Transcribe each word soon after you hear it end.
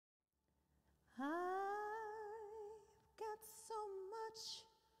much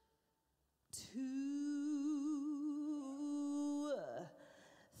to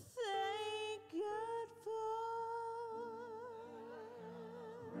thank God for.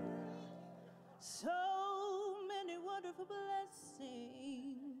 So many wonderful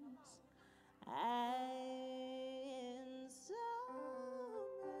blessings and so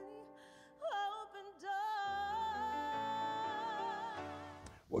many open doors.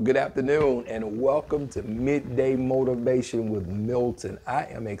 Well, good afternoon and welcome to Midday Motivation with Milton. I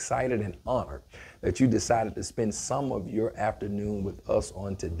am excited and honored that you decided to spend some of your afternoon with us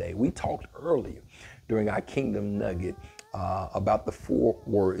on today. We talked earlier during our Kingdom Nugget about the 4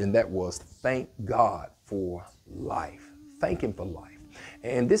 word, and that was thank God for life. Thank Him for life.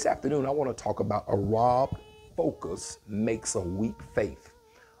 And this afternoon, I want to talk about a robbed focus makes a weak faith.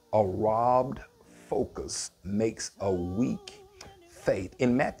 A robbed focus makes a weak faith.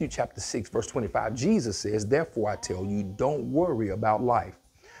 In Matthew chapter 6, verse 25, Jesus says, therefore I tell you, don't worry about life,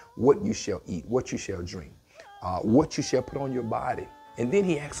 what you shall eat, what you shall drink, what you shall put on your body. And then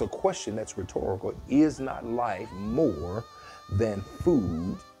he asks a question that's rhetorical. Is not life more than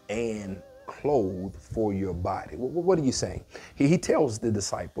food and clothes for your body? What are you saying? He tells the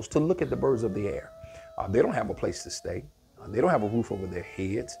disciples to look at the birds of the air. They don't have a place to stay. They don't have a roof over their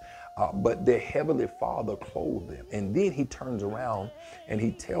heads, but their heavenly Father clothed them. And then he turns around and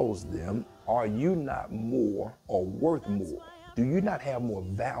he tells them, are you not more or worth more? Do you not have more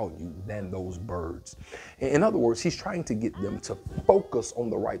value than those birds? In other words, he's trying to get them to focus on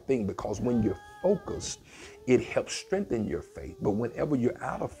the right thing, because when you're focused, it helps strengthen your faith. But whenever you're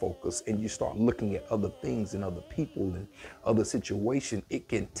out of focus and you start looking at other things and other people and other situations, it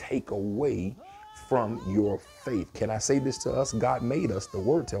can take away from your faith. Can I say this to us? God made us, the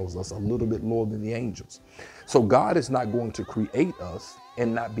word tells us, a little bit lower than the angels. So God is not going to create us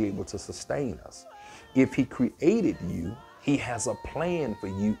and not be able to sustain us. If he created you, he has a plan for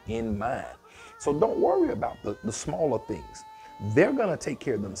you in mind. So don't worry about the smaller things. They're going to take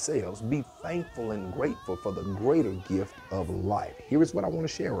care of themselves. Be thankful and grateful for the greater gift of life. Here is what I want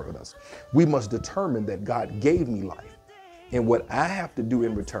to share with us. We must determine that God gave me life. And what I have to do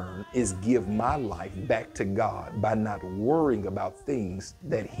in return is give my life back to God by not worrying about things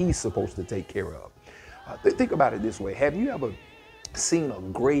that he's supposed to take care of. Think about it this way. Have you ever seen a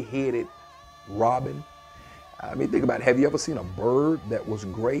gray-headed robin? I mean, think about it. Have you ever seen a bird that was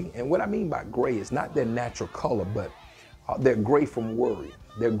gray? And what I mean by gray is not their natural color, but they're gray from worry.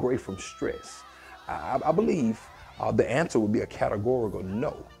 They're gray from stress. I believe the answer would be a categorical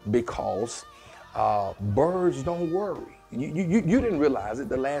no, because birds don't worry. You didn't realize it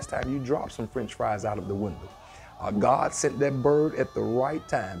the last time you dropped some French fries out of the window. God sent that bird at the right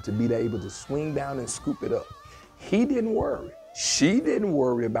time to be able to swing down and scoop it up. He didn't worry. She didn't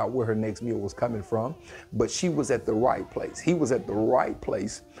worry about where her next meal was coming from, but she was at the right place. He was at the right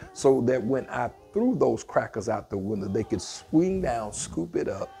place so that when I threw those crackers out the window, they could swing down, scoop it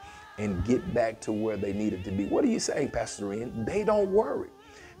up, and get back to where they needed to be. What are you saying, Pastor Ian? They don't worry,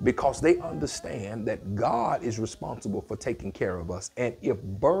 because they understand that God is responsible for taking care of us. And if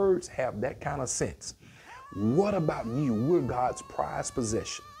birds have that kind of sense, what about you? We're God's prized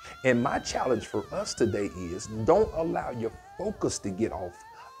possession. And my challenge for us today is don't allow your focus to get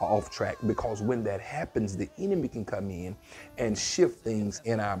off track, because when that happens, the enemy can come in and shift things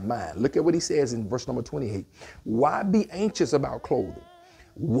in our mind. Look at what he says in verse number 28. Why be anxious about clothing?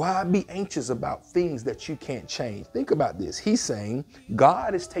 Why be anxious about things that you can't change? Think about this. He's saying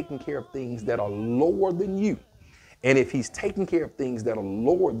God is taking care of things that are lower than you. And if he's taking care of things that are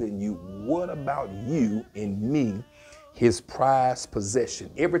lower than you, what about you and me, his prized possession?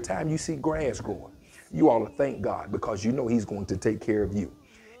 Every time you see grass growing, you ought to thank God, because you know he's going to take care of you.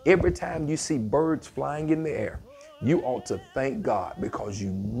 Every time you see birds flying in the air, you ought to thank God, because you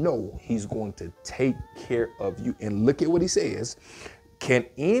know he's going to take care of you. And look at what he says. Can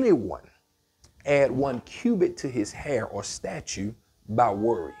anyone add 1 cubit to his hair or stature by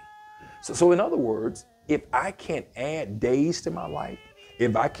worrying? So in other words, if I can't add days to my life,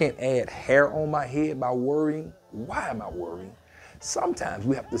 if I can't add hair on my head by worrying, why am I worrying? Sometimes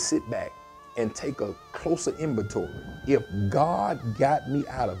we have to sit back and take a closer inventory. If God got me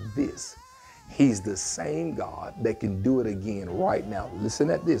out of this, he's the same God that can do it again right now. Listen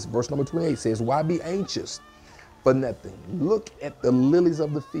at this. Verse number 28 says, why be anxious for nothing? Look at the lilies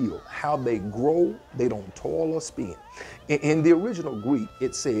of the field, how they grow. They don't toil or spin. In the original Greek,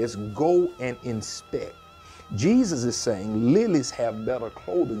 it says, go and inspect. Jesus is saying lilies have better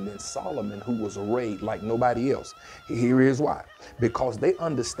clothing than Solomon, who was arrayed like nobody else. Here is why. Because they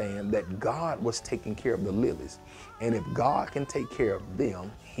understand that God was taking care of the lilies. And if God can take care of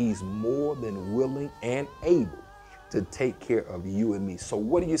them, he's more than willing and able to take care of you and me. So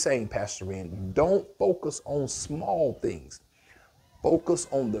what are you saying, Pastor Rand? Don't focus on small things. Focus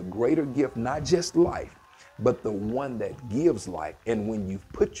on the greater gift, not just life, but the one that gives life. And when you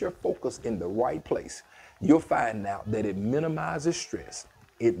put your focus in the right place, you'll find out that it minimizes stress,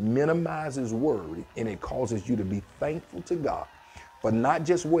 it minimizes worry, and it causes you to be thankful to God for not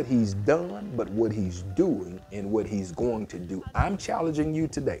just what he's done, but what he's doing and what he's going to do. I'm challenging you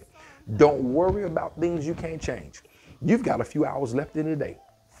today. Don't worry about things you can't change. You've got a few hours left in the day.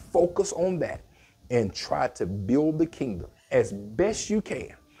 Focus on that and try to build the kingdom as best you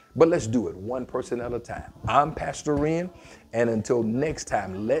can. But let's do it one person at a time. I'm Pastor Ren, and until next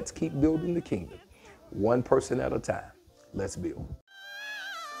time, let's keep building the kingdom one person at a time. Let's build.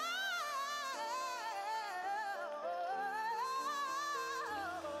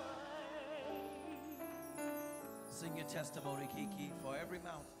 Sing your testimony, Kiki, for every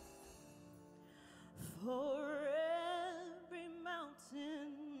mountain. For every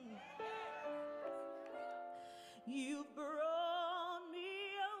mountain you